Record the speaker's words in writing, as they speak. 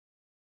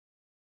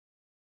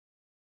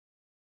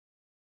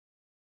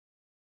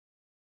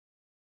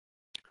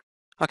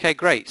Okay,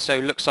 great. So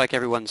looks like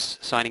everyone's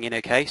signing in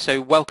okay.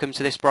 So welcome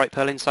to this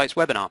Brightpearl Insights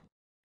webinar.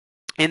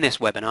 In this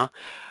webinar,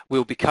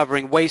 we'll be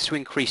covering ways to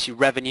increase your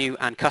revenue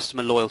and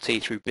customer loyalty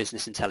through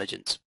business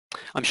intelligence.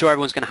 I'm sure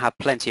everyone's going to have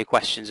plenty of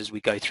questions as we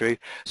go through,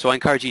 so I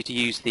encourage you to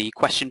use the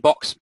question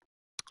box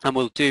and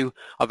we'll do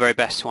our very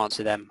best to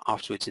answer them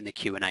afterwards in the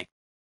Q&A.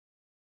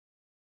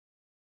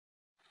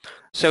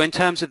 So in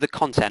terms of the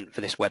content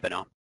for this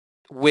webinar,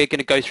 we're going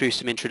to go through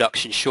some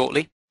introductions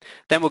shortly.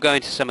 Then we'll go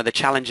into some of the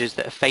challenges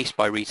that are faced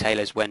by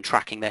retailers when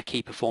tracking their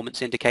key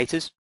performance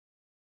indicators.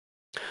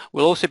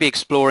 We'll also be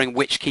exploring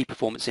which key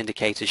performance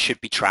indicators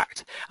should be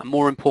tracked, and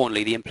more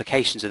importantly, the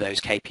implications of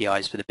those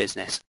KPIs for the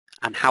business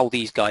and how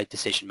these guide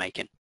decision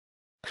making.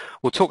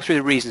 We'll talk through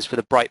the reasons for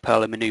the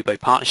Brightpearl and Minubo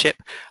partnership,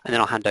 and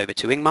then I'll hand over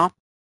to Ingmar.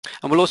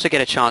 And we'll also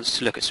get a chance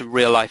to look at some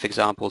real-life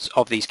examples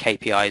of these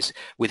KPIs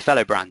with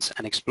VeloBrands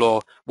and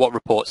explore what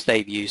reports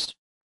they've used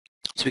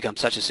to become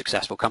such a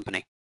successful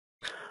company.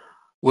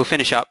 We'll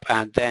finish up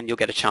and then you'll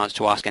get a chance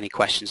to ask any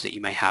questions that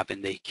you may have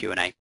in the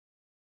Q&A.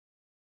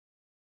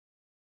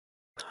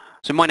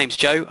 So my name's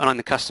Joe and I'm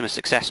the Customer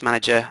Success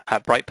Manager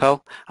at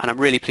Brightpearl, and I'm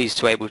really pleased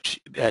to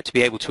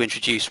be able to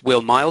introduce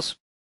Will Miles,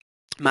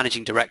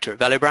 Managing Director at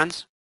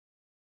VeloBrands.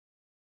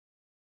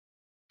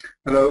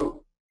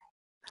 Hello.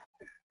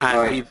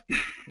 And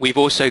we've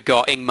also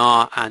got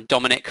Ingmar and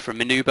Dominic from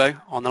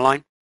Minubo on the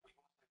line.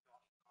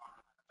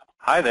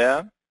 Hi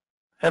there.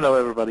 Hello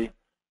everybody.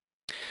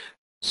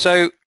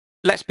 So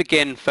let's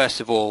begin first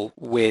of all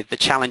with the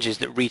challenges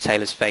that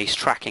retailers face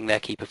tracking their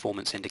key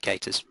performance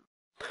indicators.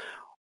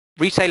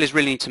 Retailers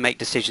really need to make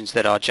decisions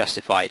that are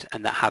justified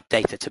and that have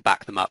data to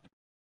back them up.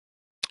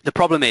 The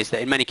problem is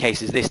that in many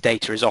cases this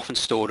data is often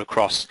stored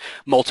across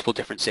multiple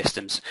different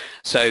systems.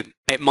 So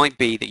it might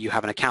be that you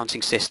have an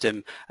accounting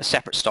system, a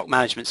separate stock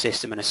management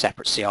system and a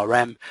separate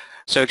CRM.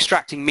 So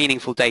extracting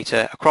meaningful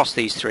data across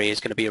these three is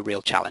going to be a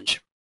real challenge.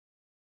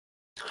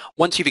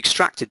 Once you've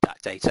extracted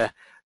that data,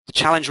 the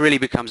challenge really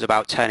becomes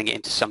about turning it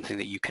into something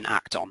that you can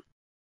act on.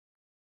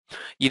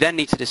 You then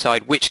need to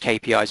decide which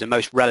KPIs are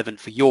most relevant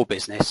for your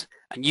business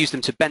and use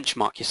them to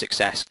benchmark your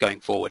success going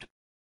forward.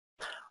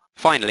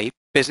 Finally,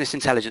 business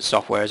intelligence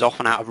software is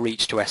often out of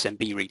reach to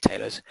SMB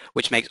retailers,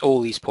 which makes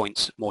all these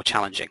points more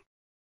challenging.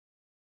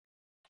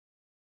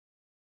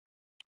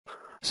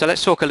 So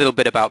let's talk a little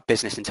bit about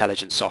business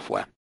intelligence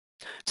software.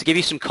 To give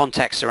you some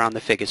context around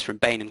the figures from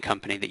Bain &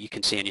 Company that you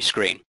can see on your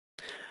screen,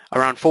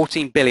 around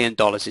 $14 billion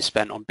is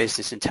spent on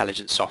business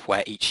intelligence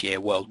software each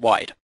year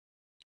worldwide.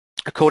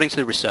 According to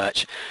the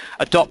research,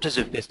 adopters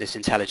of business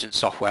intelligence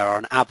software are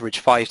on average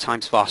 5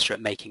 times faster at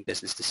making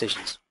business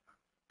decisions.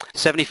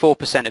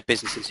 74% of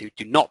businesses who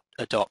do not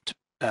adopt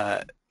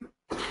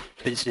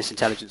business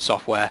intelligence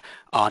software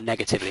are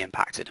negatively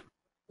impacted.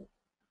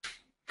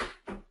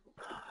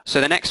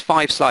 So the next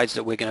 5 slides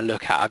that we're going to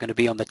look at are going to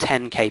be on the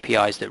 10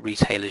 KPIs that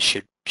retailers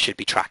should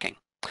be tracking.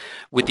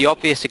 With the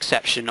obvious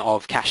exception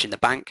of cash in the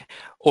bank,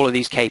 all of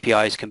these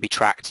KPIs can be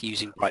tracked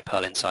using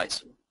Brightpearl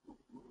Insights.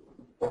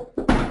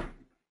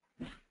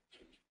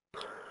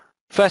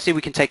 Firstly,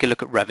 we can take a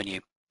look at revenue.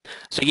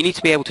 So you need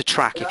to be able to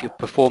track if you're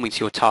performing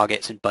to your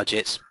targets and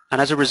budgets, and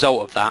as a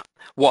result of that,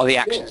 what are the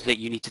actions that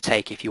you need to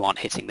take if you aren't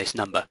hitting this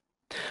number?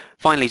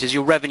 Finally, does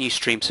your revenue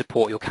stream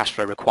support your cash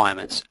flow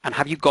requirements, and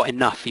have you got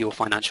enough for your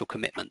financial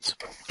commitments?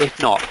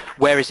 If not,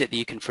 where is it that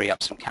you can free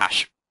up some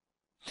cash?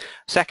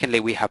 Secondly,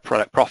 we have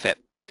product profit.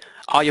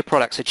 Are your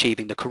products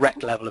achieving the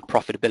correct level of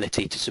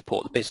profitability to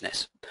support the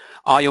business?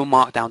 Are your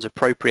markdowns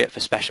appropriate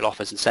for special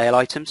offers and sale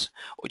items,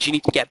 or do you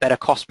need to get better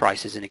cost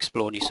prices and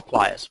explore new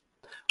suppliers?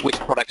 Which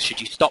products should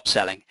you stop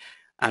selling,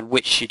 and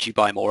which should you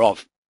buy more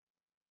of?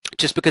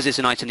 Just because it's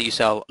an item that you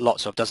sell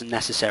lots of doesn't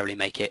necessarily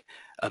make it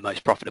a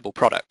most profitable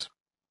product.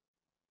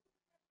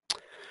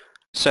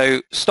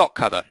 So, stock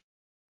cover.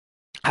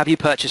 Have you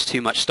purchased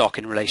too much stock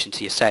in relation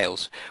to your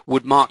sales?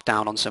 Would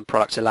markdown on some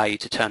products allow you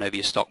to turn over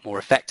your stock more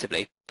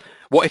effectively?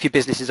 What if your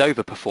business is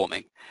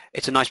overperforming?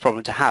 It's a nice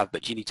problem to have,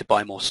 but you need to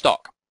buy more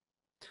stock.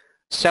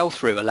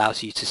 Sell-through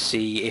allows you to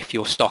see if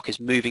your stock is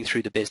moving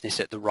through the business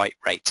at the right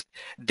rate.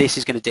 This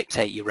is going to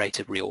dictate your rate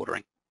of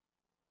reordering.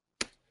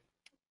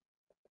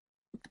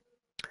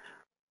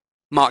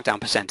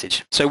 Markdown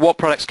percentage. So what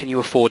products can you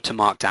afford to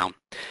mark down?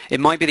 It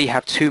might be that you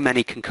have too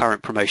many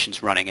concurrent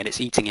promotions running and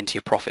it's eating into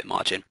your profit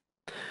margin.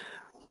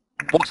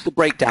 What's the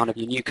breakdown of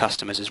your new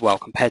customers as well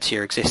compared to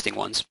your existing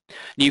ones?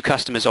 New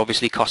customers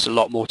obviously cost a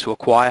lot more to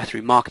acquire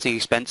through marketing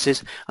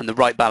expenses, and the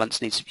right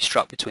balance needs to be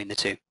struck between the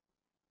two.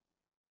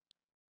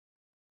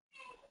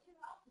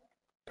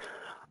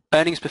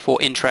 Earnings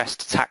before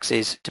interest,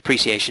 taxes,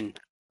 depreciation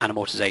and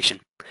amortization.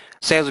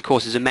 Sales, of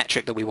course, is a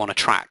metric that we want to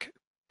track,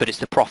 but it's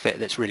the profit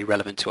that's really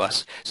relevant to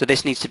us. So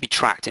this needs to be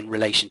tracked in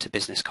relation to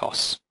business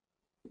costs.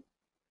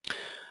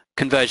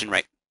 Conversion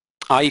rate.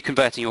 Are you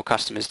converting your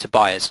customers to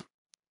buyers?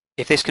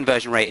 If this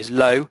conversion rate is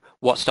low,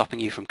 what's stopping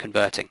you from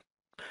converting?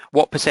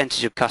 What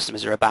percentage of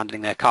customers are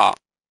abandoning their cart?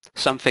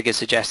 Some figures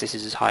suggest this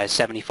is as high as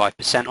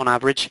 75% on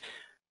average.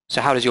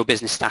 So how does your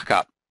business stack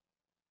up?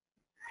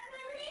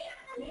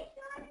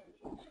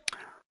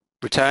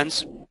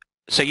 Returns.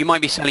 So you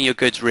might be selling your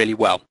goods really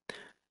well.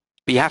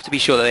 but you have to be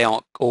sure that they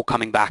aren't all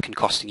coming back and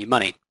costing you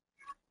money.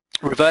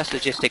 Reverse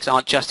logistics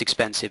aren't just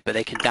expensive, but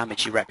they can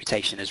damage your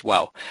reputation as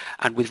well.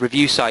 And with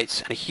review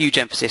sites and a huge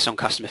emphasis on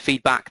customer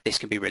feedback, this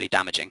can be really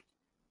damaging.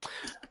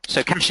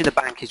 So cash in the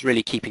bank is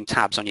really keeping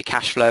tabs on your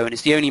cash flow, and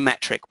it's the only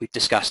metric we've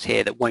discussed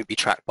here that won't be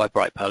tracked by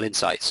Brightpearl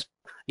Insights.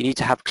 You need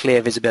to have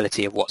clear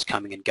visibility of what's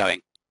coming and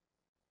going.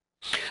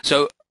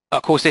 So,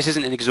 of course, this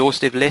isn't an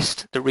exhaustive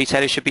list that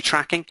retailers should be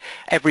tracking.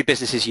 Every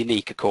business is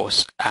unique, of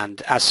course,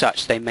 and as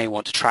such, they may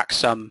want to track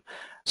some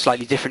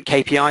slightly different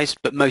KPIs,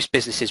 but most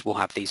businesses will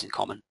have these in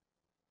common.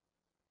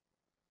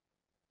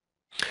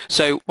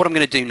 So what I'm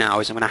going to do now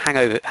is I'm going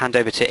to hand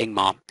over to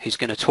Ingmar, who's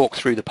going to talk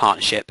through the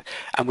partnership,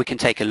 and we can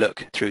take a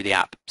look through the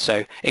app.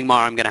 So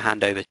Ingmar, I'm going to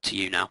hand over to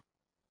you now.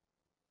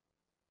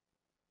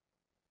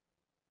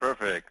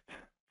 Perfect.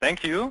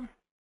 Thank you.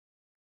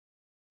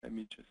 Let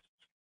me just,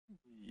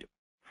 yep.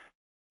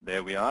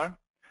 There we are.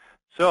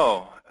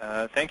 So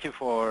thank you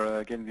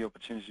for getting the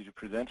opportunity to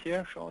present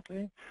here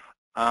shortly.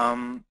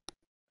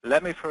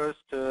 Let me first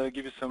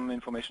give you some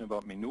information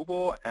about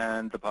Minubo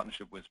and the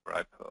partnership with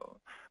Brightpearl.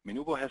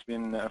 Minubo has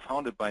been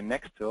founded by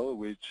Nextel,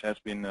 which has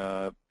been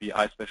a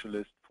BI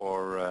specialist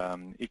for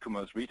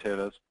e-commerce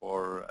retailers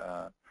for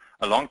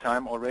a long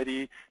time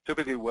already,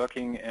 typically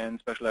working in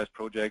specialized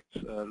projects,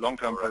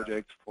 long-term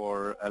projects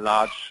for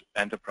large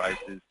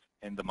enterprises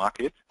in the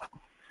market.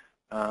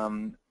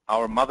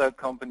 Our mother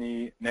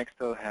company,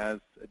 Nextel, has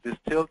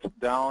distilled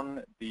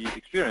down the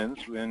experience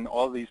in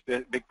all these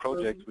big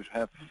projects which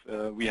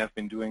we have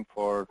been doing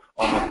for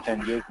almost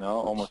 10 years now,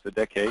 almost a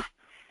decade,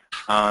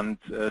 and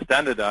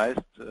standardized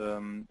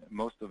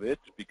most of it,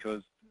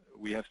 because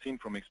we have seen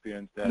from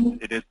experience that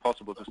it is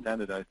possible to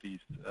standardize these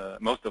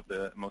most of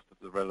the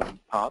relevant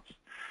parts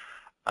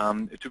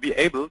to be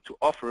able to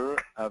offer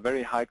a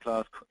very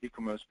high-class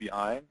e-commerce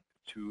BI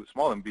to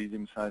small and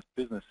medium-sized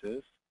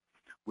businesses,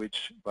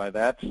 which by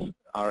that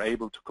are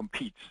able to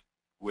compete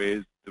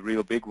with the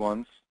real big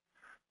ones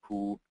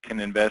who can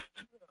invest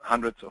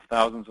hundreds of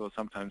thousands or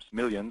sometimes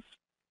millions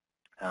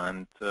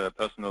and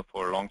personal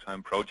for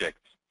long-time projects.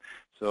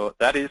 So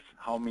that is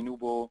how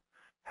Minubo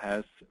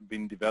has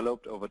been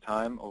developed over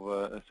time,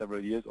 over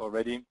several years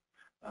already,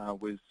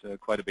 with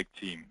quite a big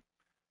team.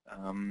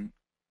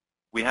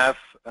 We have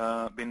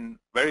been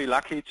very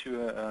lucky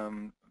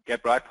to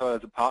get Brightpearl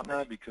as a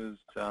partner, because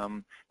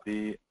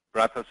the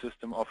Brightpearl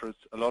system offers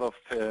a lot of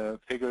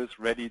figures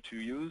ready to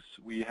use.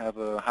 We have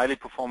a highly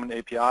performant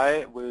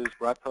API with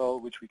Brightpearl,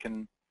 which we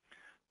can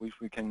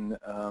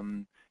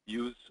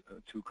use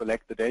to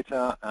collect the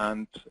data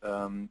and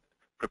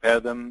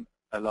prepare them,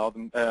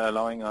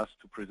 allowing us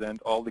to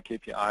present all the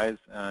KPIs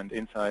and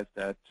insights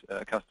that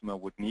a customer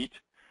would need,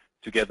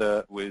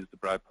 together with the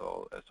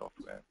Brightpearl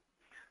software.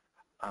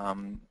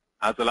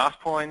 As the last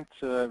point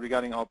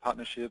regarding our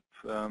partnership,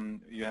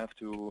 you have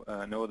to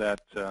know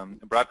that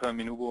Brightpearl and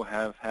Minubo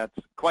have had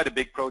quite a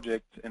big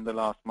project in the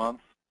last month,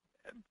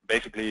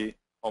 basically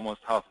almost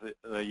half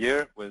a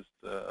year, with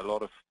a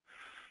lot of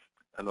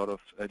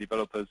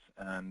developers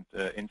and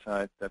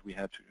insights that we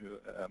had to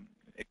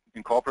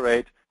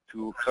incorporate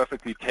to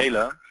perfectly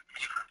tailor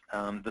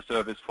the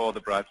service for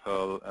the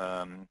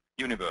Brightpearl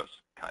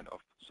universe, kind of,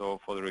 so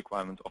for the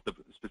requirements of the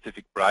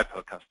specific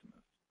Brightpearl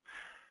customers.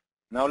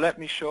 Now let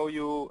me show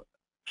you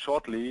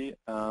shortly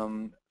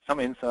some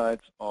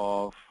insights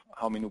of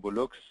how Minubo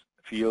looks,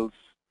 feels,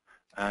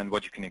 and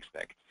what you can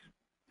expect.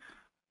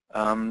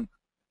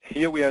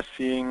 Here we are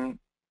seeing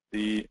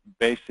the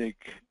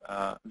basic,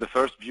 the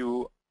first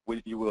view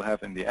you will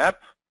have in the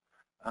app.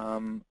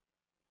 In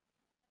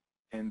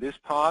this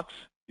part,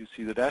 you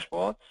see the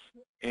dashboards.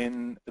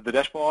 In the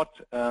dashboard,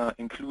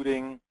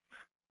 including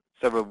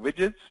several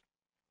widgets,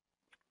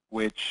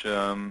 which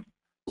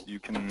you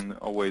can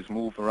always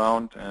move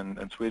around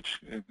and switch,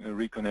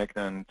 reconnect,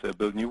 and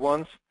build new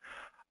ones.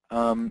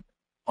 On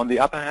the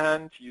upper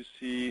hand, you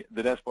see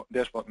the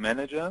dashboard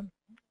manager,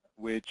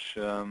 which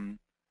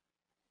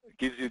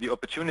gives you the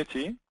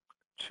opportunity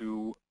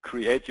to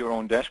create your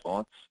own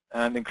dashboards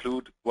and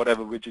include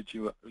whatever widget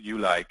you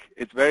like.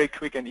 It's very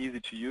quick and easy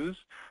to use,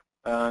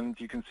 and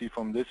you can see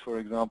from this, for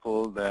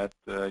example, that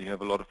you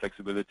have a lot of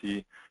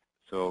flexibility.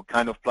 So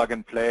kind of plug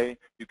and play.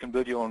 You can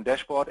build your own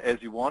dashboard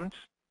as you want.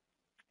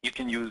 You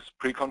can use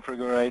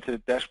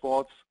pre-configured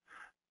dashboards,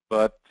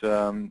 but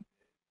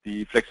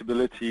the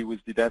flexibility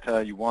with the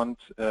data you want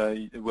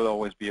it will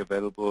always be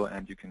available,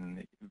 and you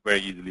can very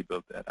easily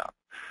build that up.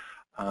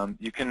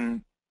 You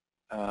can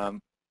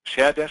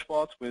share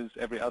dashboards with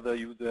every other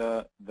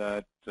user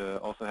that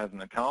also has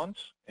an account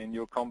in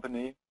your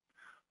company,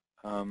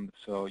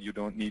 so you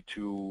don't need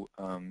to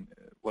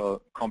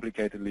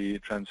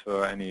complicatedly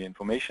transfer any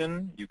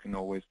information. You can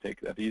always take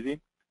that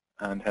easy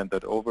and hand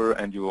that over,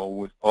 and you're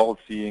always all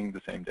seeing the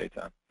same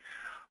data.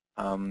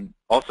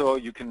 Also,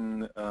 you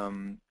can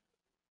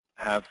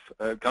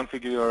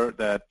configure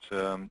that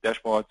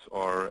dashboards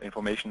or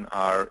information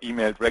are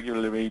emailed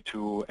regularly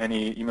to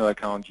any email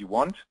account you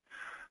want,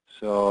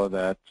 so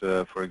that,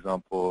 for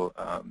example,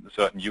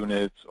 certain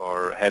units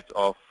or heads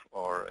of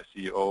or a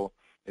CEO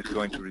is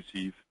going to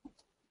receive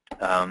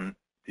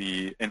the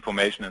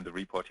information in the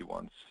report he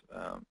wants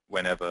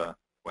whenever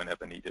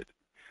needed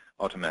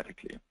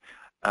automatically.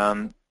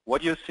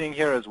 What you're seeing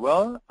here as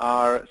well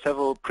are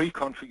several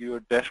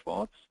pre-configured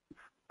dashboards.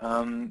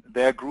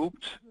 They're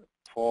grouped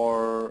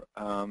for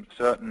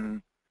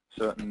certain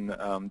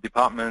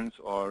departments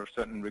or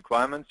certain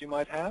requirements you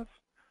might have.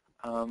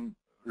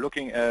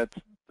 Looking at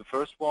the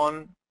first one,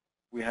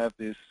 we have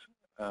this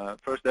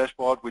first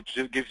dashboard, which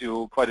gives you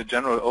quite a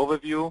general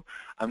overview.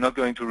 I'm not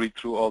going to read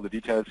through all the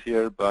details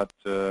here, but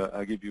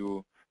I'll give you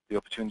the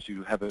opportunity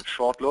to have a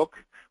short look.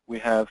 We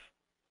have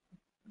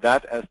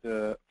that as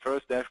the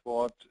first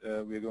dashboard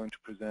we're going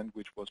to present,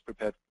 which was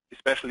prepared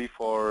especially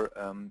for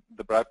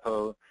the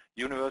Brightpearl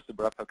universe, the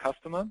Brightpearl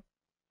customer,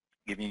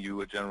 giving you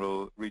a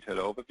general retail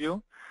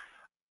overview.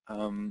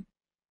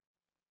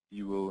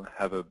 You will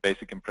have a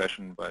basic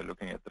impression by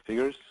looking at the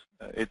figures.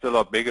 It's a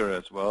lot bigger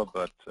as well,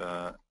 but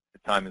the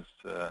time is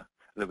a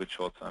little bit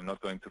short, so I'm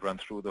not going to run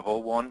through the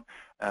whole one.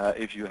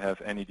 If you have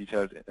any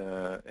detailed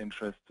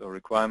interests or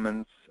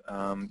requirements,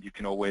 you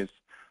can always,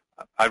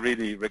 I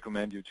really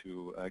recommend you to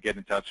get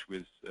in touch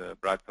with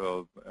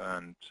Brightpearl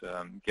and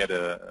get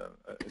a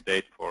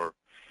date for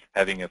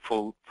having a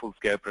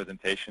full-scale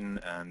presentation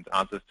and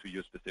answers to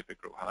your specific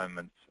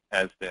requirements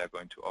as they are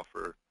going to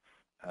offer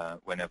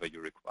whenever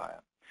you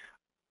require.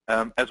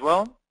 As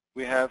well,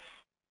 we have,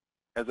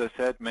 as I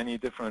said, many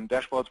different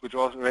dashboards which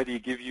already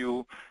give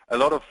you a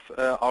lot of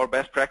our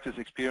best practice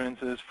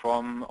experiences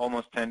from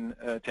almost 10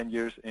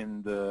 years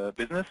in the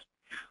business.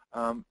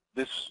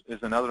 This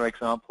is another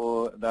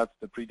example. That's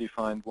the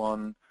predefined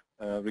one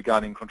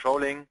regarding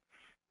controlling.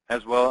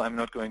 As well, I'm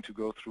not going to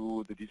go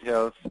through the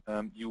details.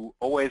 You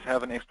always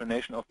have an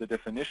explanation of the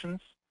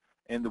definitions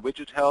in the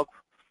widget help,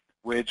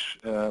 which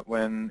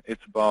when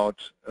it's about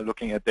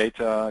looking at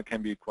data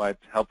can be quite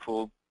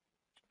helpful,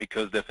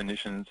 because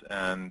definitions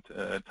and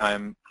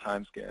time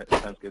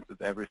scales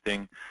with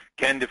everything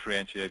can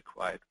differentiate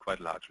quite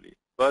largely.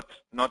 But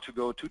not to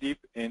go too deep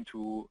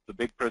into the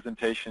big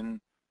presentation,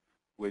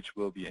 which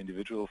will be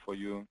individual for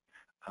you.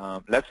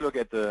 Let's look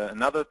at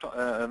another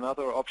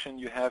option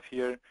you have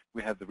here.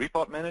 We have the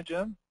report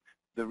manager.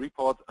 The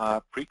reports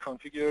are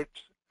pre-configured,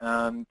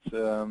 and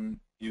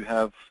you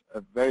have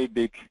a very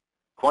big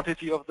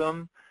quantity of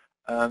them.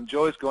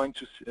 Joe is going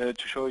to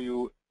show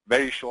you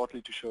very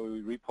shortly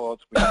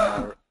reports which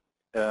are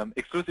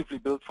exclusively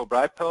built for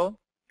Brightpearl,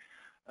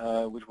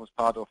 which was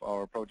part of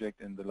our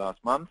project in the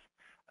last month.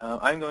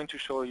 I'm going to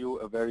show you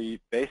a very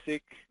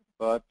basic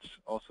but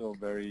also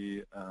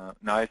very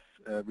nice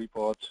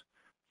report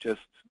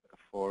just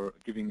for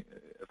giving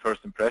a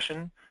first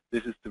impression.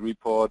 This is the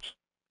report,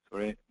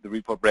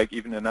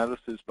 break-even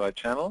analysis by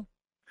channel.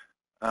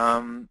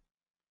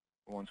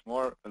 Once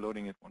more,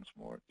 loading it once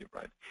more, you're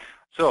right.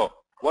 So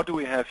what do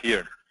we have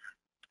here?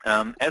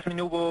 As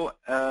Minubo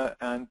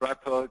and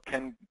Brightpearl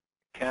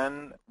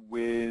can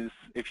with,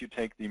 if you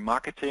take the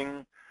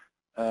marketing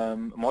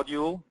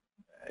module,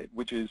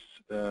 which is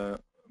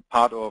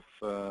part of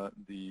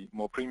the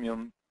more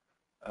premium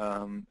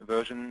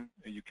version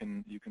you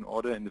can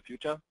order in the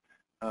future,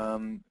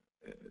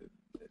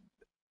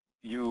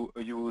 you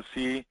will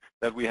see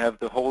that we have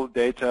the whole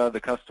data the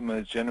customer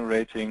is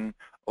generating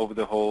over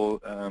the whole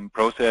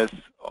process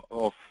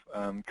of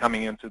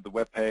coming into the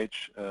web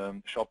page,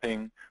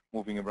 shopping,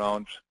 moving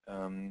around,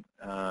 and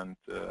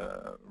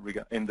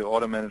in the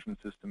order management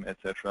system,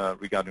 etc.,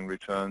 regarding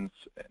returns,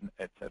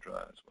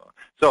 etc. as well.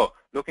 So,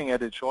 looking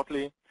at it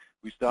shortly,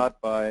 we start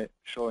by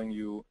showing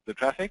you the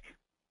traffic.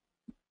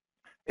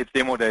 It's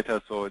demo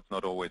data, so it's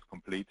not always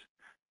complete.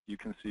 You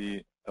can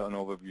see an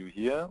overview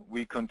here.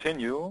 We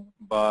continue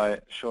by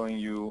showing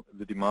you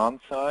the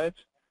demand side.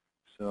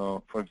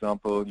 So, for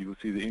example, you will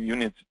see the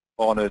units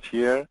ordered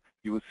here.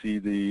 You will see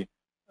the,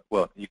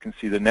 well, you can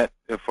see the net,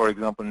 for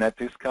example, net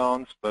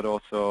discounts, but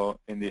also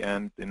in the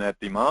end, the net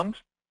demand.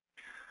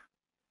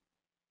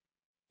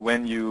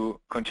 When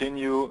you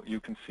continue, you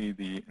can see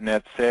the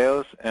net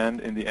sales, and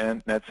in the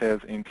end, net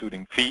sales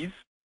including fees.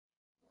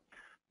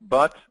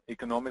 But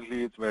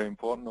economically, it's very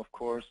important, of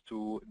course,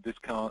 to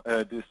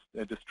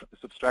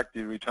subtract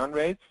the return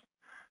rates.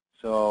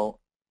 So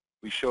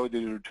we show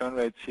the return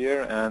rates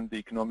here and the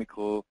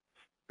economical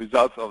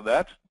results of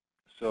that.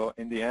 So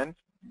in the end,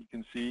 you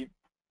can see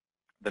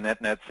the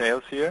net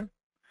sales here.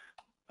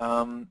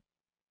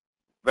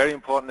 Very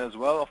important as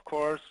well, of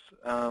course,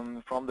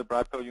 from the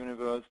Brightpearl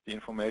universe, the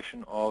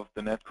information of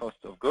the net cost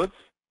of goods,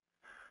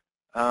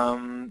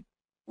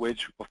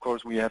 which, of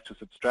course, we have to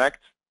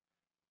subtract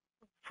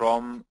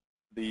from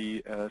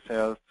the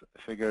sales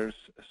figures,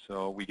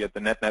 so we get the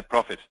net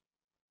profit.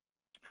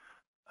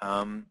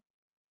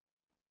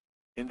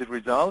 In the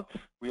result,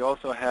 we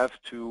also have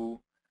to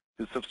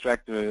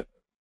subtract the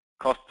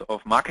cost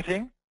of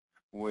marketing,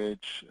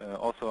 which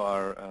also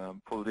are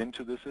pulled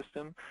into the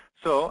system.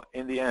 So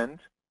in the end,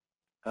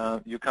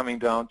 you're coming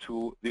down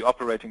to the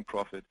operating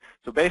profit.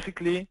 So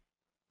basically,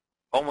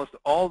 almost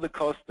all the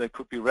costs that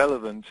could be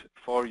relevant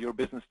for your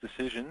business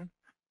decision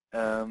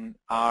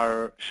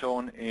are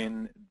shown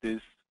in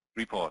this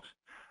report.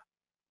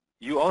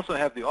 you also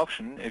have the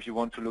option if you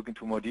want to look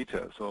into more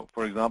detail. So,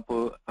 for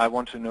example, I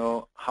want to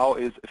know how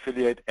is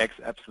affiliate X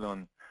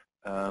epsilon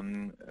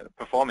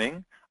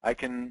performing. I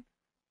can,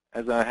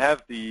 as I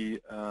have the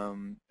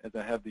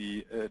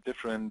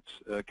different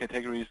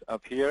categories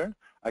up here,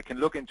 I can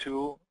look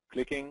into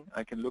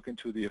I can look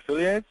into the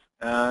affiliates,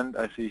 and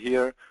I see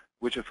here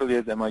which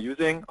affiliates am I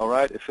using. All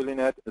right,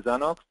 Affiliate,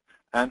 Zanox,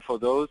 and for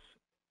those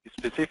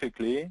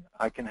specifically,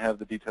 I can have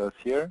the details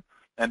here,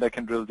 and I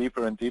can drill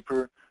deeper and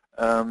deeper.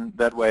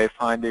 That way,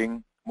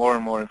 finding more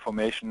and more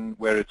information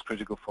where it's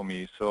critical for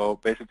me.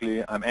 So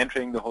basically, I'm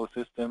entering the whole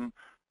system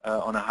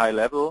on a high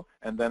level,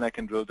 and then I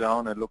can drill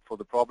down and look for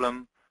the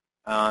problem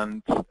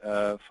and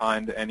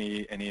find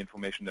any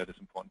information that is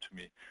important to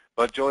me.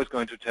 But Joe is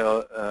going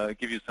to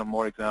give you some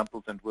more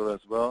examples, and will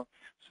as well.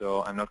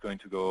 So I'm not going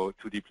to go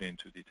too deeply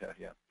into detail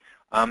here.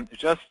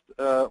 Just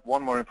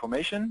one more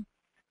information.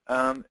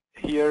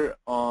 Here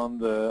on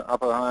the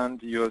upper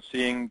hand, you're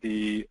seeing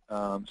the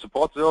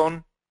support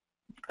zone,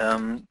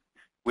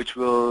 which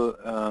will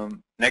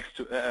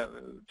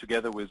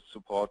together with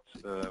support,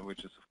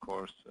 which is of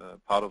course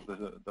part of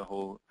the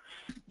whole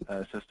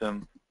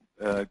system,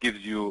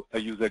 gives you a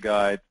user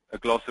guide, a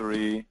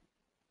glossary,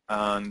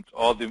 and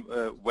all the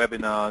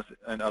webinars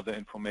and other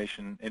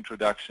information,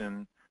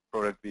 introduction,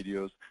 product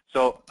videos.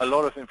 So a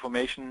lot of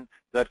information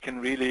that can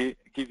really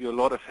give you a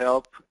lot of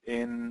help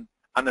in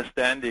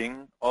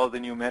understanding all the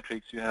new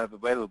metrics you have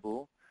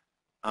available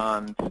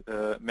and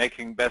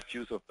making best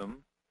use of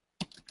them.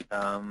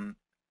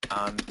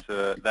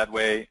 That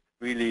way,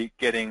 really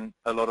getting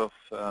a lot of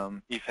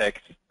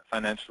effect,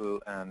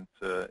 financial and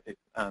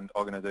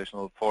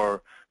organizational,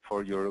 for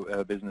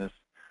your business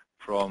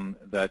from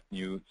that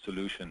new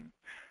solution.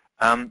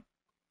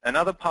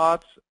 Another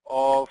part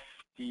of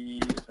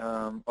the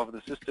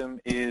system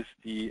is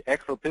the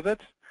Excel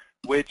pivot,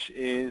 which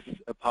is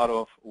a part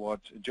of what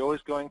Joe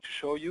is going to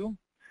show you.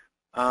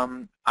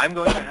 I'm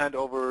going to hand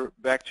over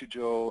back to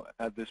Joe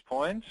at this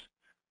point.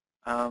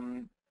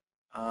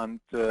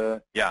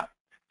 Yeah,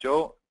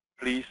 Joe,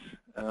 please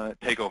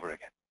take over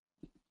again.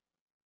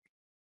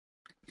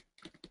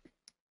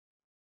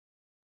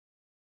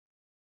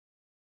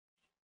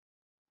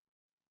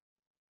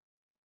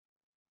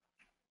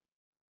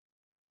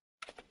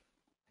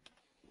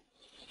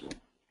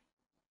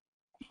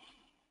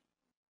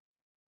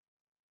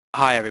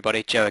 Hi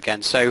everybody, Joe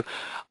again. So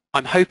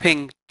I'm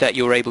hoping that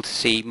you're able to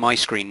see my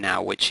screen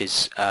now, which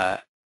is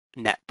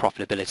net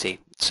profitability.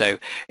 So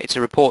it's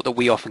a report that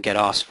we often get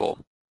asked for.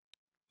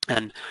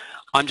 And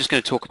I'm just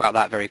going to talk about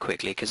that very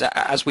quickly, because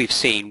as we've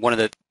seen, one of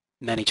the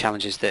many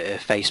challenges that are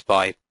faced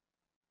by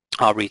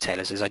our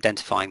retailers is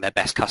identifying their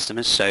best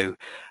customers. So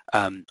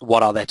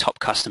what are their top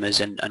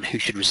customers, and who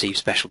should receive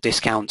special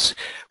discounts,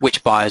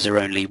 which buyers are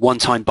only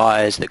one-time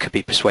buyers that could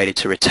be persuaded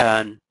to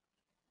return,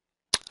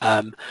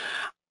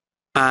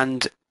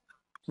 and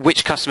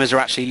which customers are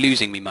actually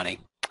losing me money.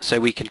 So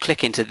we can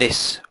click into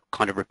this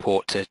kind of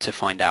report to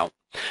find out.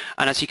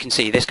 And as you can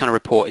see, this kind of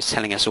report is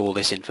telling us all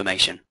this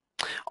information.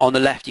 On the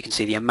left, you can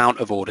see the amount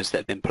of orders that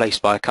have been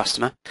placed by a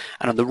customer.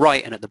 And on the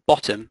right and at the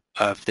bottom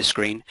of the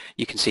screen,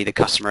 you can see the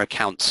customer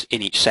accounts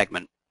in each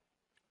segment.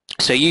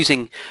 So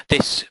using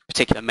this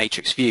particular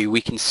matrix view,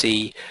 we can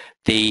see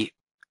the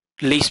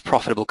least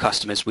profitable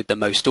customers with the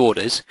most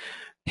orders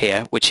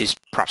here, which is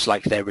perhaps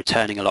like they're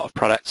returning a lot of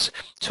products,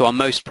 to our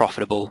most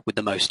profitable with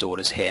the most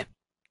orders here.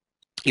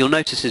 You'll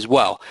notice as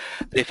well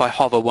that if I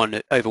hover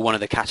over one of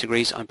the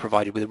categories, I'm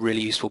provided with a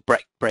really useful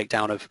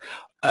breakdown of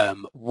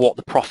what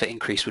the profit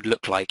increase would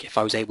look like if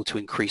I was able to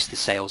increase the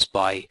sales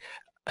by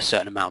a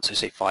certain amount, so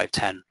say 5,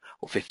 10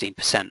 or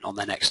 15% on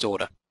their next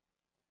order.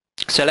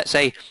 So let's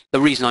say the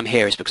reason I'm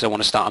here is because I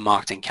want to start a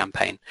marketing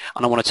campaign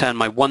and I want to turn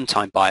my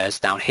one-time buyers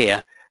down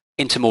here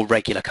into more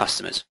regular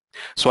customers.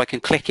 So I can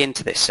click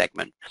into this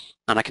segment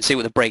and I can see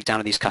what the breakdown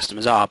of these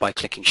customers are by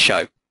clicking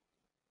Show.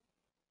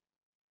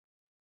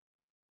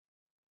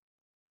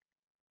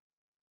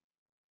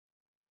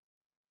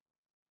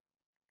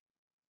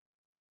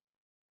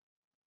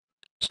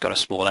 Just got a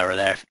small error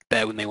there.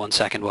 Bear with me 1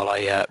 second while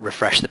I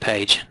refresh the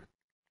page.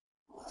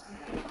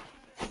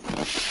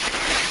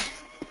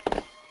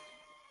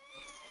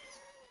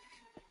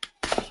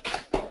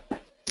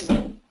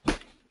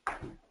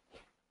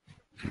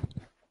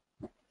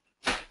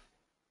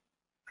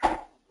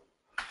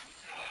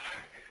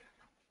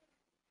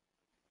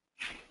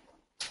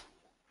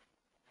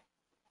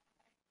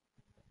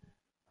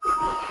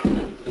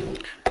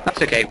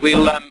 That's okay.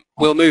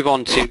 We'll move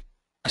on to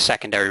a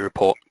secondary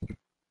report.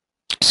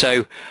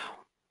 So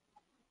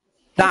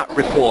that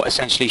report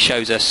essentially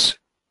shows us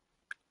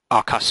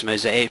our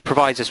customers. It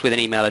provides us with an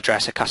email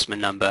address, a customer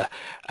number,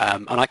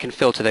 and I can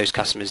filter those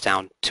customers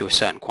down to a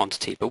certain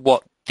quantity. But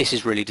what this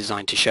is really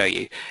designed to show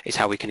you is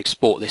how we can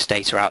export this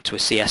data out to a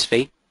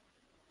CSV.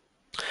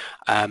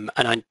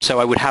 So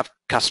I would have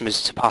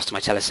customers to pass to my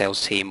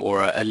telesales team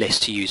or a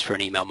list to use for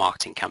an email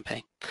marketing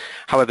campaign.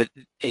 However,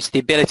 it's the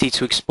ability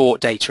to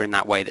export data in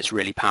that way that's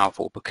really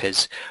powerful,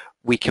 because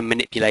we can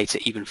manipulate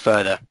it even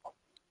further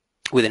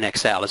within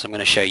Excel, as I'm going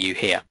to show you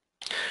here.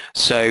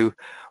 So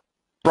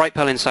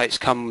Brightpearl Insights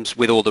comes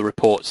with all the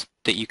reports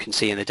that you can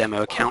see in the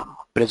demo account,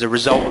 but as a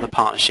result of the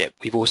partnership,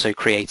 we've also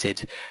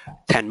created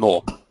 10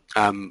 more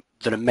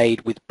that are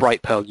made with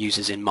Brightpearl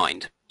users in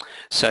mind.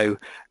 So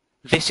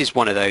this is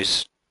one of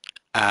those,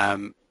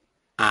 and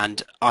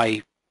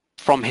I,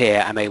 from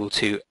here, am able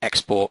to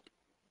export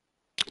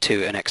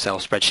to an Excel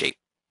spreadsheet.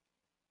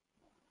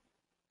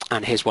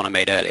 And here's one I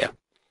made earlier.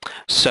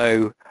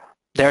 So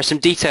there are some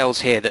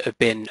details here that have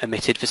been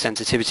omitted for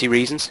sensitivity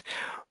reasons,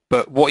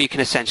 but what you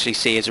can essentially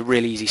see is a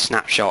really easy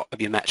snapshot of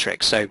your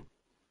metrics. So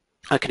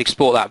I can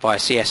export that via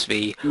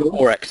CSV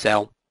or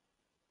Excel,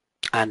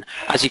 and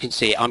as you can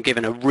see, I'm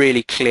given a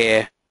really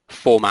clear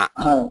format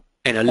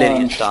in a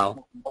linear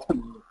style,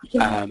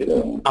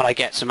 and I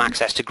get some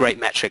access to great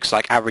metrics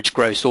like average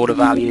gross order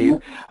value.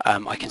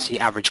 I can see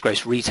average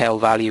gross retail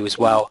value as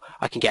well.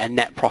 I can get a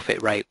net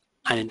profit rate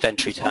and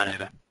inventory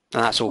turnover,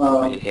 and that's all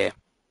provided here.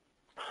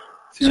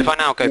 So if I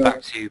now go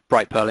back to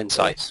Brightpearl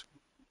Insights,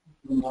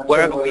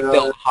 wherever we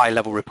build a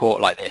high-level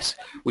report like this,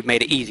 we've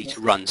made it easy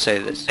to run so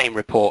that the same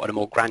report at a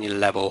more granular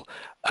level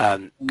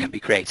can be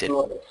created.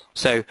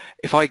 So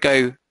if I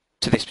go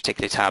to this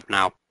particular tab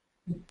now,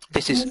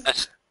 this is a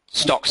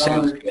stock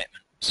sales commitment.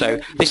 So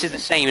this is the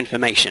same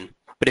information,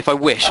 but if I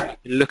wish, I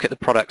can look at the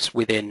products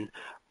within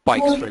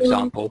bikes, for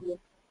example,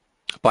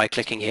 by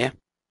clicking here.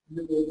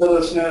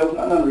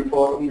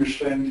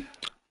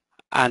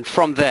 And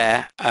from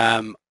there,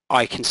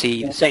 I can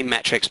see the same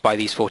metrics by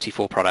these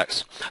 44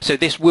 products. So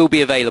this will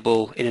be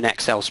available in an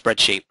Excel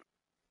spreadsheet,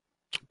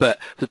 but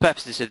for the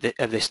purposes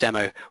of this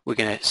demo, we're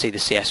going to see the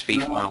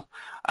CSV file.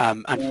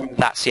 And from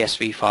that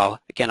CSV file,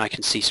 again, I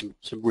can see some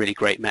really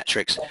great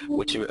metrics,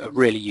 which are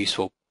really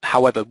useful.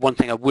 However, one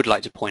thing I would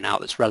like to point out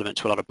that's relevant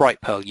to a lot of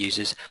Brightpearl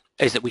users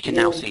is that we can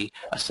now see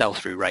a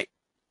sell-through rate.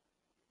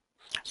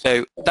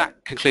 So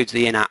that concludes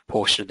the in-app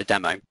portion of the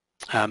demo.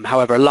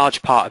 However, a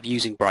large part of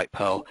using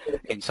Brightpearl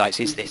Insights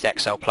is this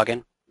Excel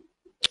plugin.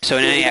 So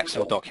in any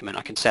Excel document,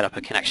 I can set up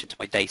a connection to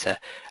my data,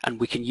 and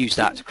we can use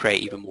that to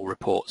create even more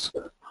reports.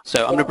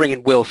 So I'm going to bring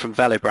in Will from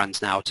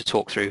VeloBrands now to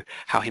talk through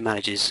how he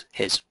manages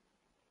his.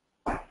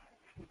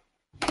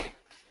 Can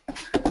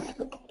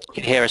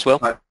you hear us, Will?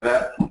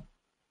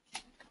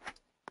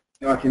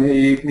 I can hear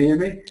you. Can you hear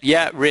me?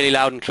 Yeah, really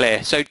loud and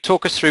clear. So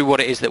talk us through what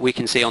it is that we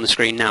can see on the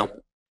screen now.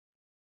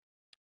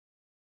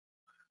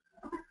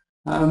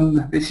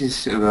 This is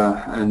sort of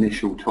an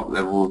initial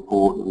top-level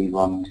report that we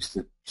run just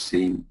to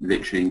see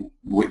literally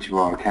which of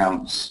our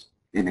accounts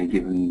in a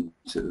given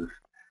sort of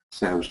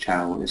sales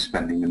channel is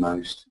spending the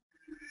most.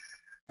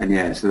 And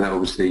yeah, so that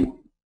obviously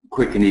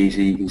quick and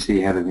easy. You can see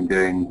how they've been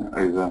doing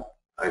over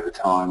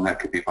time. That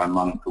could be by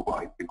month,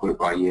 or we've got it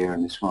by year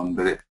in this one.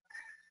 But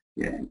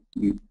it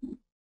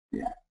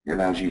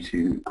allows you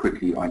to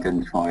quickly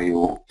identify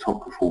your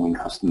top performing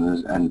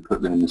customers and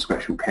put them in the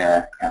special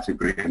care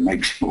category and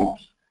make sure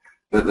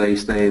that they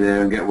stay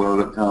there and get well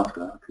looked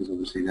after, because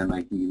obviously they're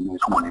making you the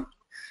most money.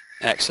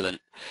 Excellent.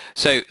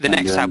 So the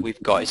next tab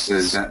we've got is...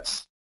 So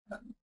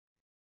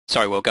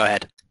sorry, Will, go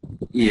ahead.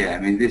 Yeah, I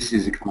mean, this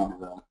is a kind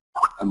of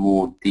a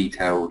more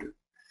detailed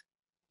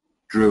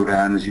drill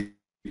down. As you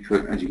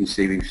can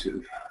see, we've sort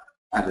of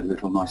added a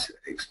little nice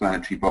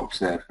explanatory box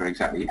there for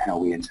exactly how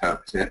we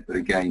interpret it. But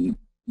again,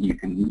 you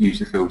can use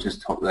the filters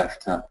top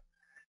left to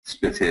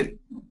split it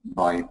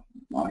by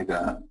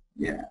either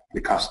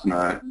the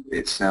customer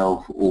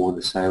itself, or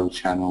the sales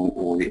channel,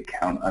 or the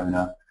account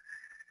owner.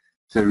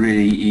 So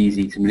really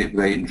easy to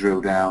manipulate and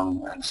drill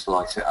down and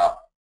slice it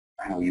up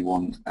how you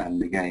want.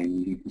 And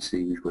again, you can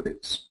see we've got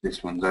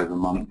this one's over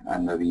month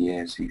and over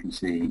year, so you can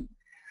see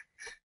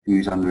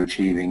who's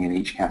underachieving in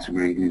each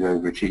category, who's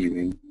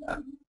overachieving.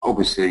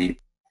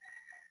 Obviously,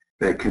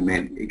 there could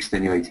be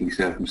extenuating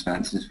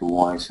circumstances for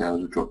why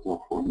sales have dropped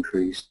off or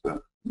increased,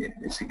 but yeah,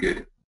 it's a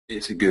good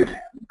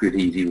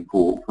easy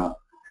report for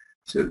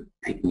sort of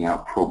picking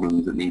out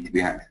problems that need to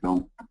be acted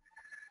on.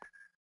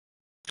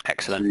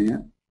 Excellent. So, yeah.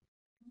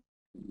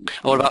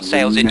 What about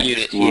sales in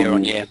units year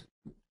on year?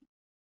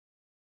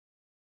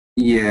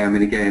 Yeah, I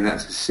mean, again,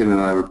 that's a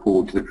similar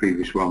report to the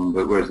previous one,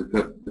 but whereas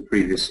the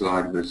previous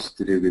slide was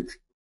to do with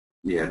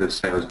the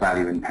sales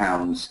value in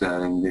pounds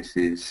sterling, this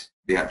is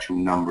the actual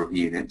number of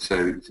units.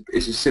 So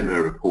it's a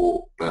similar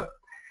report, but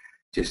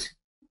just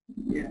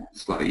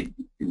slightly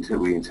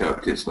we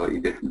interpret it slightly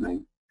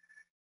differently.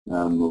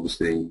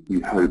 Obviously,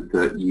 you hope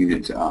that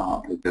units are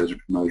up if there's a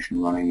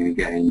promotion running, and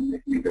again, there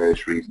can be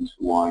various reasons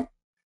for why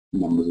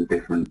numbers are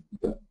different.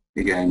 But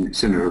again,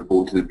 similar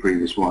report to the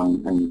previous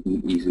one, and you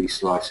can easily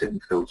slice it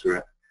and filter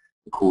it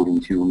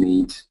according to your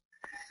needs.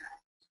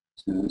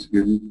 So that's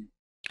good.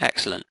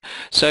 Excellent.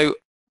 So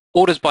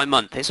orders by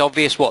month, it's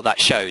obvious what that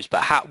shows,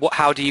 but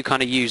how do you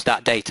kind of use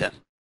that data?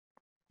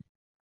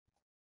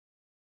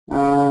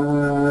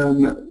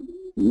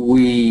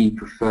 We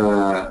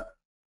prefer,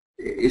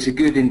 it's a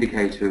good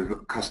indicator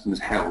of customers'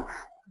 health,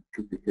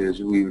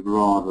 because we would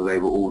rather they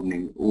were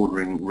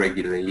ordering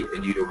regularly,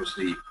 and you'd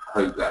obviously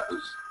hope that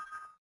was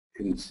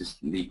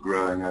consistently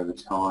growing over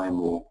time,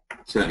 or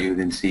certainly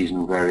within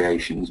seasonal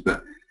variations.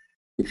 But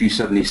if you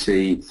suddenly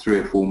see 3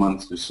 or 4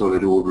 months of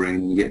solid ordering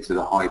and you get to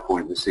the high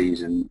point of the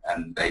season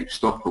and they've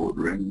stopped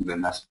ordering,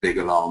 then that's a big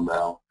alarm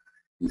bell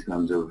in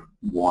terms of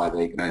why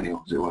they're going the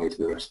opposite way to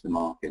the rest of the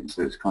market.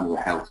 So it's kind of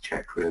a health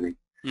check, really.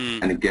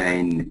 And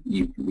again,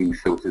 we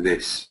filter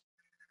this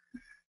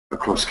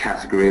across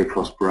category,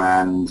 across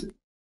brand,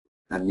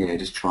 and yeah,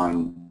 just try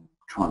and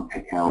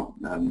pick out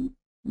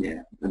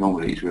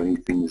anomalies, really,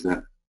 things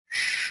that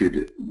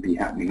should be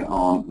happening that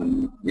aren't,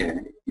 and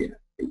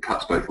it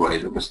cuts both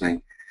ways,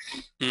 obviously.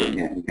 But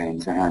yeah,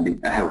 again, so handy.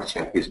 A health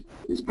check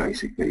is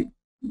basically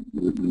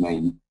the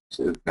main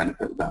sort of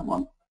benefit of that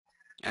one.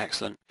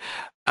 Excellent.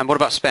 And what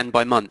about spend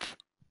by month?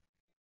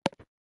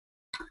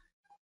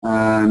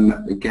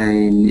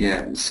 Again,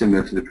 yeah,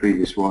 similar to the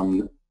previous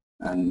one,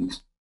 and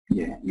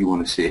yeah, you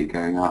want to see it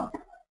going up.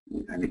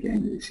 And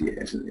again,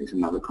 it's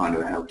another kind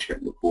of a health check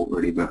report,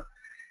 really. But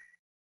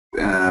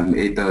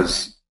it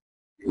does,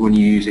 when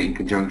you use it in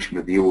conjunction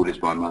with the orders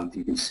by month,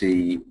 you can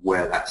see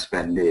where that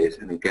spend is.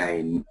 And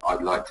again,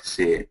 I'd like to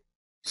see it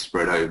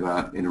spread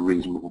over in a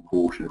reasonable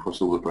proportion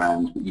across all the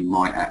brands, but you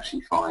might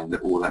actually find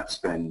that all that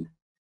spend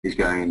is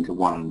going into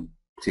one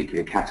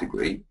particular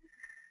category.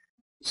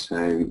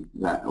 So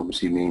that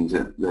obviously means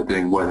that they're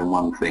doing well in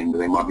one thing, but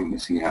they might be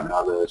missing out on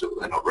others, or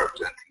they're not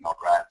representing our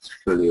brands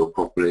fully or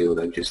properly, or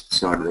they've just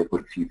decided they've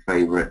got a few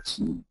favourites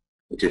and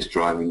they're just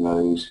driving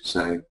those.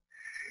 So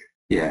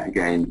yeah,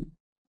 again,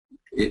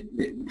 it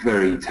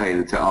very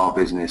tailored to our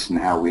business and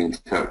how we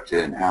interpret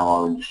it and how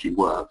our industry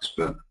works,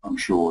 but I'm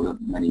sure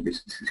that many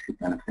businesses could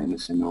benefit in a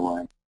similar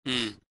way.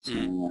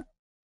 So,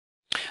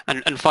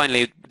 And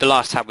finally, the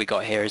last tab we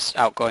got here is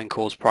outgoing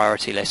calls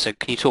priority list. So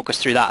can you talk us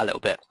through that a little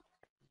bit?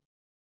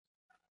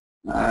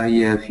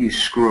 Yeah, if you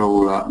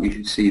scroll up, you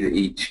should see that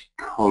each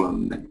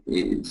column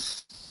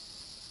is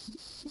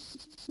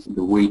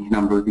the week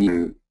number of the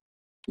year.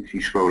 If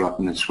you scroll up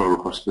and then scroll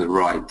across to the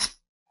right,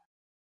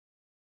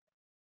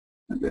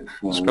 a bit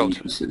further, you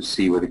can sort of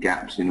see where the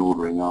gaps in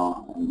ordering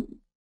are. And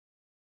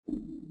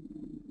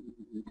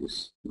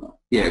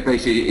yeah,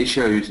 basically it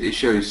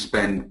shows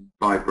spend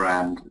by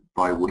brand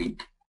by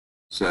week.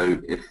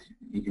 So if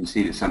you can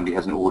see that somebody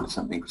hasn't ordered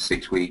something for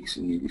 6 weeks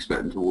and you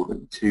expect them to order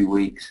in 2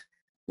 weeks,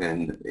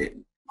 then it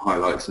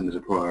highlights them as a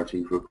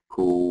priority for a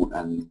call,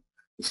 and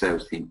the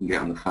sales team can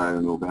get on the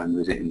phone or go and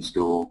visit in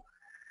store.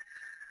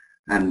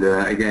 And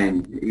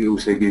again, it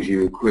also gives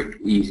you a quick,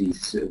 easy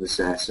to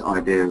assess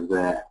idea of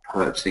their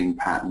purchasing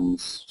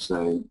patterns.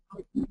 So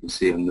you can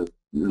see on the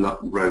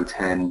row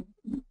 10,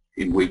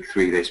 in week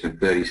 3 they spent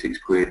 36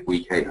 quid,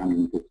 week 8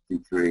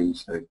 153.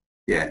 So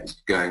yeah,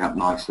 it's going up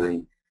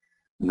nicely,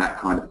 and that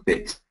kind of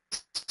fits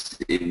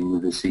in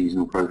with the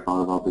seasonal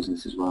profile of our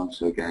business as well.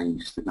 So again,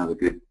 just another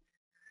good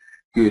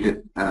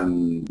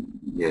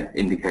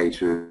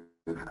indicator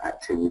of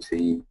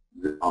activity,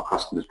 our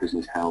customers'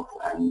 business health,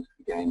 and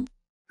again,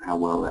 how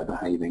well they're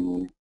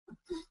behaving.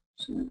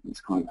 So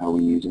it's kind of how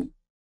we use it.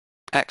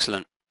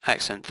 Excellent,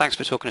 excellent. Thanks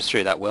for talking us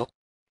through that, Will.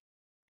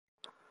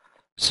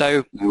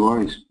 So, no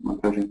worries, my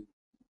pleasure.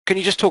 Can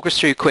you just talk us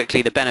through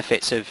quickly the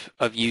benefits of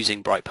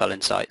using Brightpearl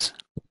Insights?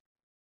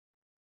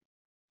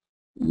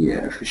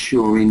 Yeah, for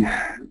sure. I mean,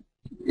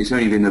 it's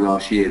only been the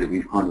last year that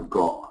we've kind of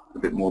got a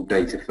bit more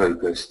data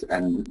focused,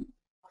 and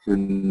for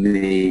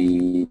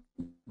me,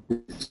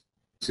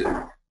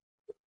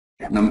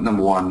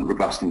 number one,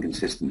 robust and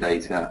consistent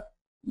data.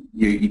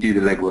 You do the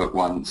legwork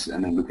once,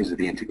 and then because of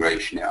the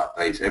integration, it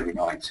updates every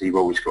night, so you've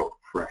always got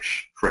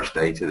fresh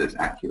data that's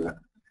accurate.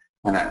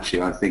 And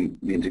actually, I think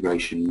the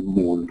integration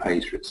more than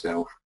pays for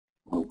itself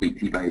on a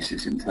weekly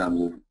basis in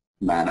terms of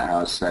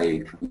man-hours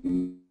saved,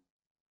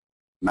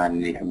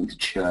 manually having to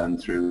churn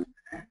through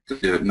to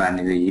do it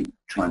manually,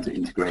 trying to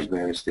integrate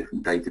various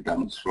different data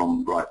dumps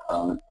from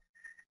Brightpearl.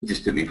 It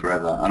just took me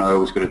forever, and I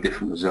always got a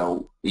different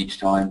result each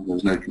time. There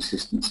was no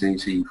consistency,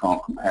 so you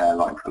can't compare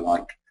like for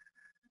like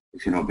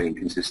if you're not being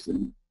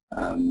consistent.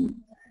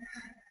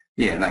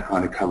 Yeah, and that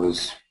kind of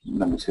covers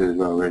number 2 as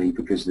well, really,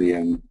 because the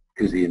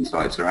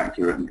insights are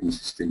accurate and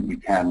consistent. You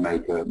can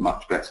make a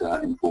much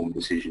better informed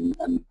decision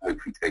and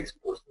hopefully take some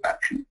positive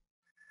action.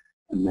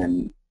 And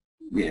then,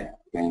 yeah,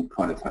 again,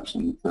 kind of touched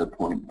on the third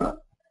point,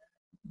 but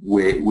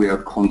we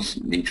are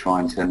constantly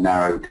trying to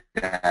narrow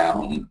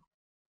down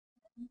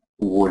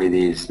what it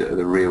is that are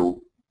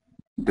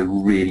the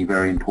really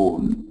very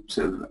important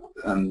sort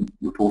of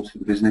reports for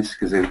the business,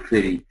 because they're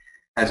clearly,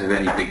 as with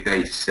any big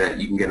data set,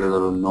 you can get a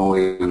lot of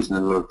noise and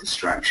a lot of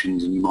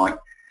distractions, and you might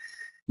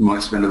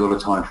spend a lot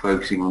of time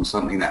focusing on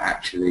something that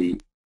actually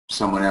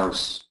someone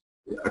else,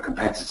 a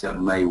competitor,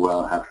 may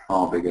well have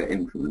far bigger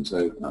influence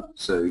over.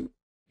 So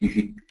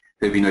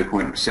there'd be no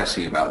point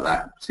obsessing about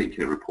that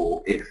particular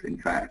report if, in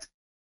fact,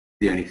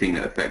 the only thing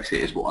that affects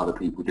it is what other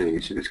people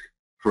do. So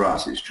for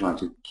us, it's trying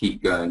to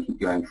keep going,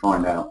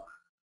 find out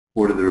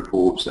what are the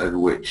reports over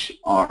which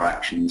our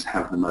actions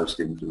have the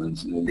most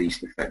influence and the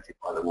least affected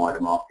by the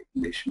wider market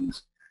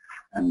conditions.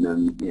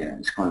 And yeah,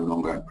 it's kind of an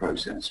ongoing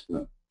process,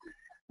 but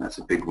that's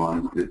a big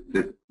one.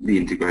 The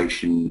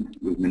integration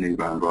with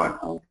Minubo and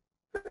Brightpearl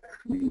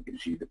definitely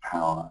gives you the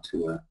power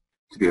to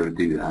be able to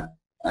do that,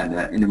 and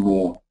in a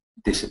more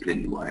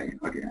disciplined way,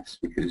 I guess,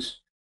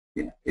 because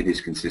yeah, it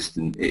is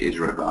consistent, it is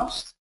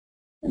robust,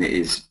 and it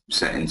is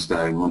set in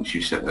stone. Once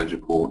you set those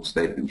reports,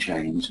 they don't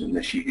change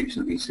unless you do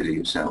something silly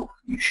yourself.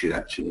 You should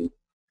actually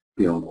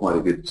be on quite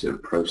a good sort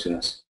of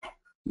process.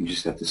 You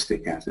just have to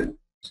stick at it.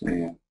 So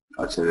yeah,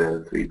 I'd say there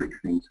are three big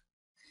things.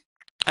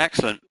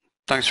 Excellent.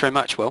 Thanks very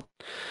much, Will.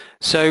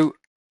 So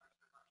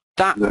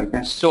that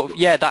okay? sort of,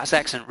 yeah, that's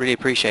excellent. Really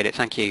appreciate it.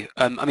 Thank you.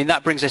 I mean,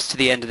 that brings us to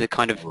the end of the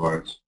kind of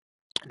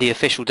the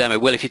official demo.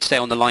 Will, if you'd stay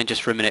on the line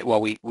just for a minute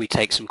while we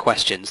take some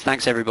questions.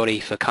 Thanks everybody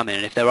for coming.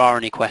 And if there are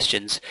any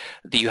questions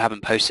that you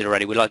haven't posted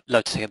already, we'd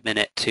love to take a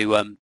minute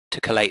to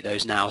collate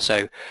those now.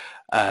 So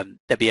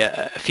there'll be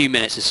a few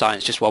minutes of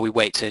silence just while we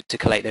wait to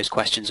collate those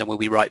questions, and we'll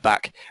be right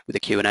back with a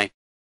Q&A.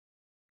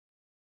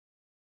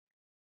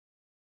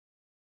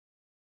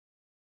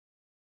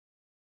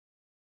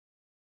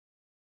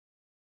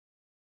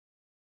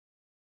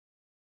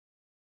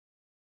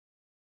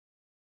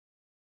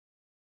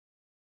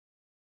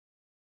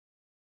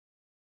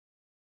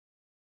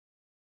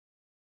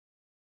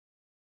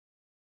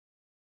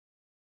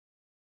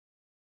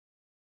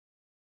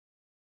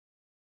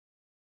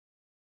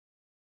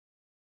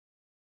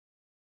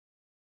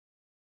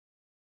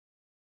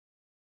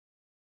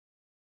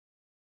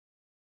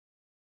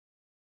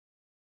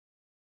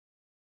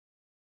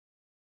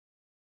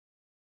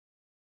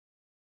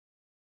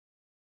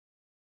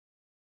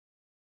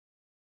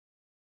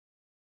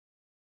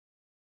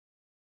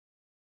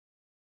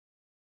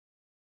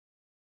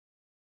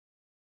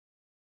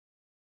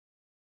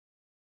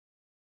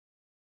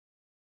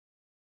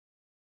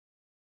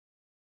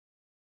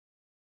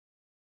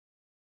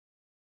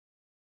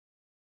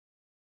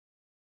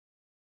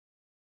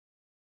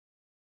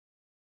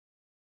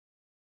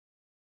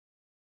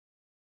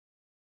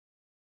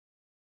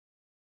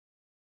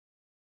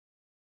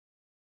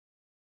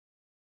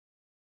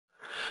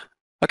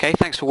 Okay,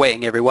 thanks for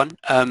waiting, everyone.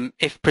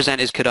 If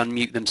presenters could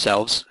unmute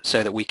themselves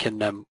so that we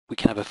can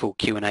have a full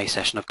Q&A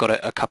session. I've got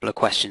a couple of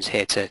questions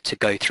here to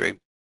go through.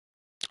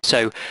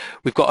 So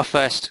we've got a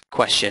first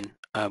question,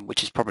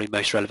 which is probably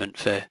most relevant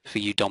for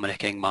you,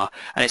 Dominic, Ingmar,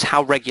 and it's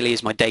how regularly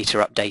is my data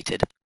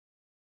updated?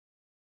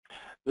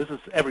 This is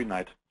every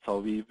night. So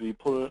we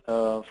pull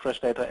fresh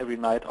data every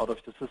night out of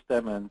the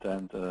system and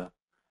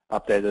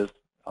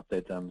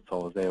update them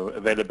so they're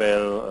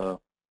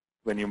available.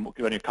 When you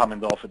come in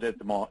the office at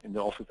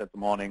the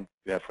morning,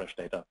 you have fresh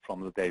data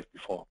from the days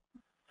before.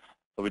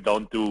 So we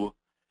don't do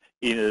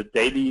a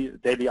daily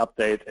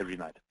update every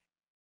night.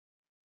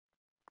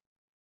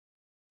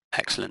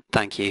 Excellent,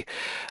 thank you.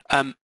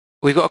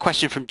 We've got a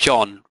question from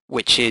John,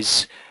 which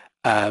is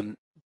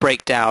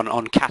breakdown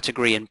on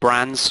category and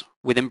brands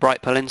within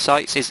Brightpearl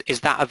Insights. Is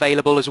that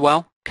available as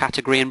well,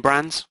 category and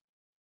brands?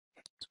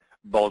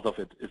 Both of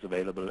it is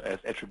available as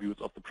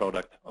attributes of the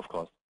product, of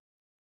course.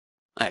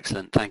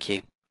 Excellent, thank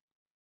you.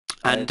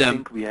 And I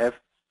think we have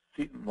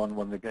seen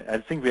one again. I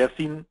think we have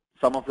seen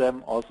some of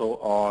them also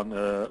on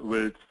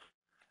Will's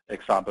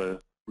example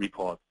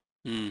reports.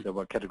 There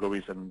were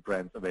categories and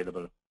brands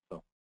available.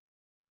 So.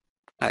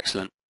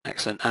 Excellent,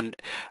 excellent. And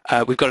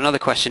we've got another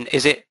question.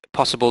 Is it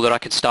possible that I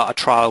could start a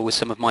trial with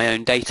some of my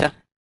own data?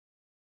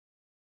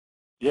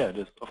 Yeah, it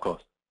is, of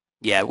course.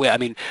 Yeah, I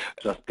mean,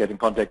 just get in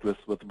contact with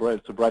the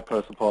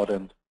Brightpearl support,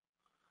 and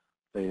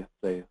they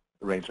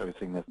arrange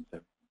everything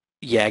necessary.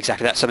 Yeah,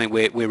 exactly. That's something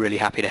we're really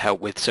happy to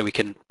help with, so we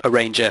can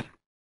arrange a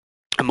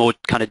more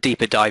kind of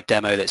deeper dive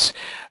demo that's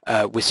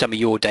with some of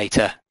your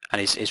data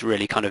and is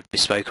really kind of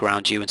bespoke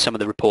around you and some of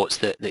the reports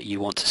that you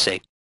want to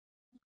see.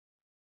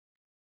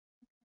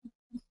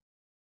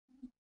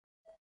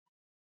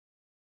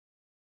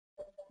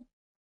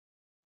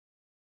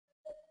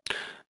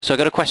 So I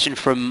got a question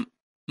from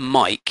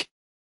Mike,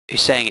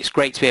 who's saying it's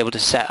great to be able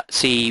to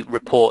see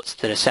reports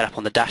that are set up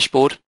on the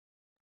dashboard.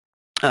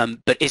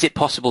 But is it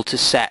possible to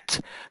set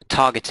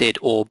targeted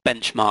or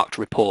benchmarked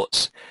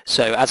reports?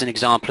 So as an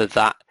example of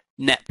that,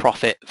 net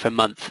profit per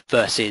month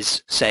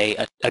versus, say,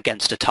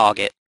 against a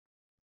target.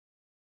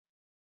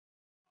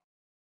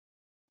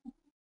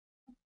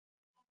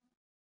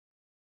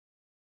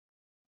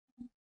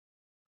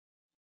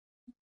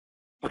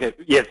 Okay.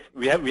 Yes,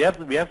 we have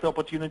the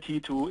opportunity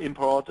to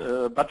import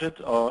budget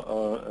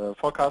or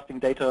forecasting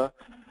data.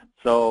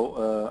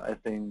 So I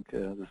think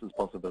this is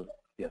possible.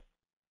 Yes,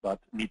 but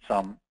need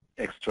some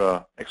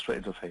extra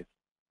interface.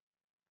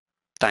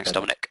 Thanks,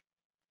 Dominic.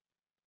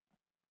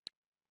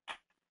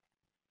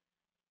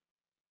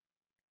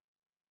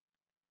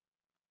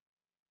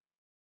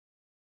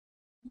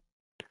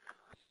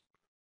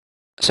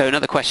 So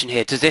another question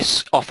here, does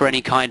this offer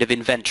any kind of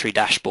inventory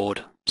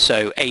dashboard?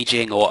 So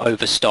aging or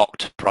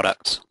overstocked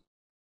products?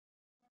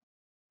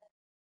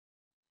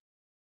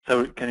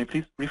 So can you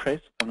please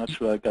rephrase? I'm not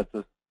sure I got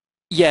this.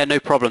 Yeah, no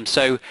problem.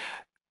 So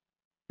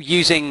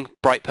using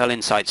Brightpearl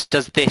Insights,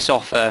 does this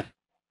offer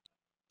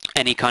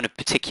any kind of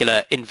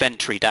particular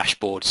inventory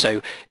dashboard?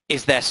 So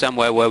is there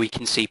somewhere where we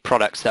can see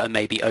products that are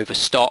maybe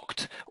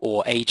overstocked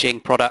or aging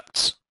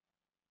products?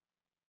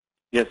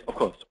 Yes, of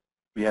course.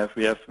 we have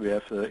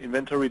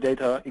inventory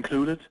data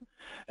included,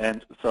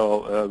 and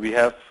so we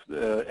have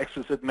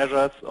explicit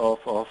measures of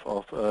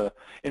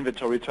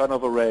inventory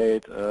turnover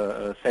rate,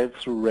 sales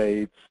through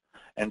rates,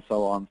 and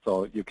so on.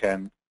 So you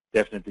can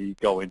definitely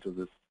go into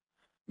this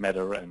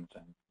matter and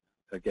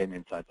gain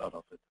insights out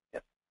of it.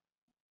 Yes.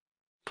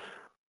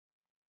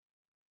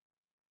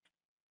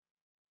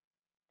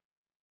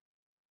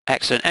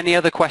 Excellent. Any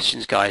other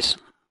questions, guys?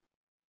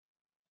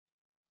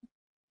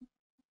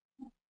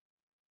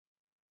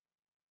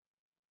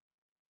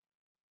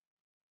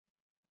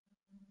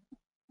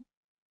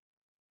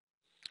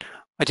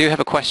 I do have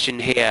a question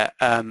here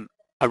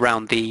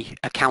around the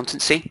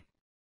accountancy.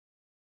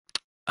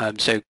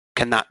 So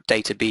can that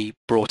data be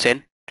brought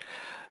in?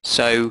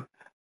 So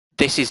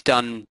this is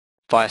done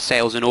via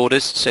sales and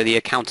orders, so the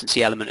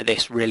accountancy element of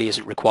this really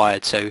isn't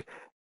required. So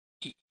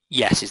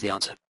yes is the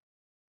answer.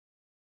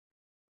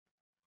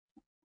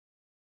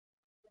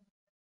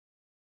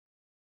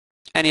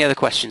 Any other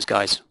questions,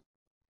 guys?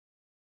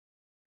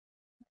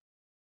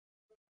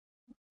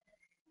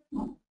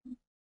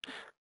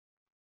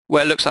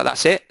 Well, it looks like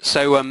that's it.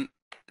 So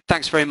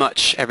thanks very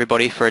much,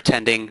 everybody, for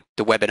attending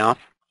the webinar.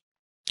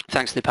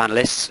 Thanks to the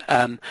panelists.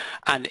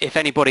 And if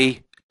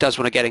anybody does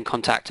want to get in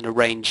contact and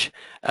arrange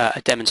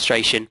a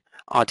demonstration,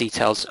 our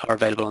details are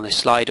available on this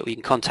slide, or you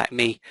can contact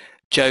me,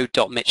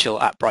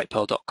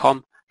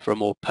 joe.mitchell@brightpearl.com, for a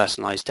more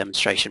personalized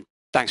demonstration.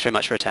 Thanks very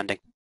much for attending.